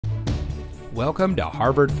Welcome to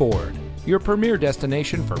Harvard Ford, your premier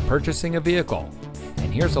destination for purchasing a vehicle.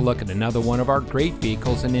 And here's a look at another one of our great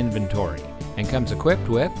vehicles in inventory, and comes equipped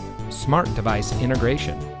with smart device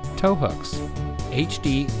integration, tow hooks,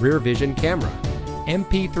 HD rear vision camera,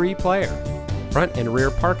 MP3 player, front and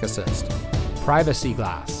rear park assist, privacy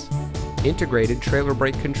glass, integrated trailer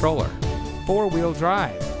brake controller, four-wheel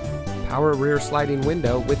drive, power rear sliding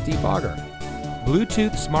window with defogger,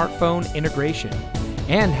 Bluetooth smartphone integration,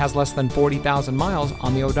 and has less than 40,000 miles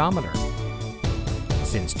on the odometer.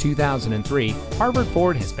 Since 2003, Harvard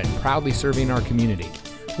Ford has been proudly serving our community.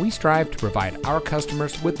 We strive to provide our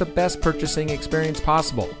customers with the best purchasing experience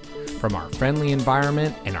possible. From our friendly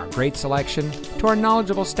environment and our great selection to our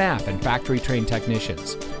knowledgeable staff and factory-trained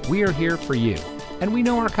technicians, we are here for you, and we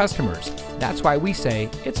know our customers. That's why we say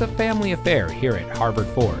it's a family affair here at Harvard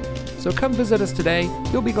Ford. So come visit us today.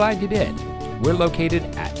 You'll be glad you did. We're located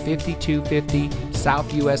at 5250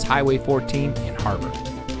 South US Highway 14 in Harvard.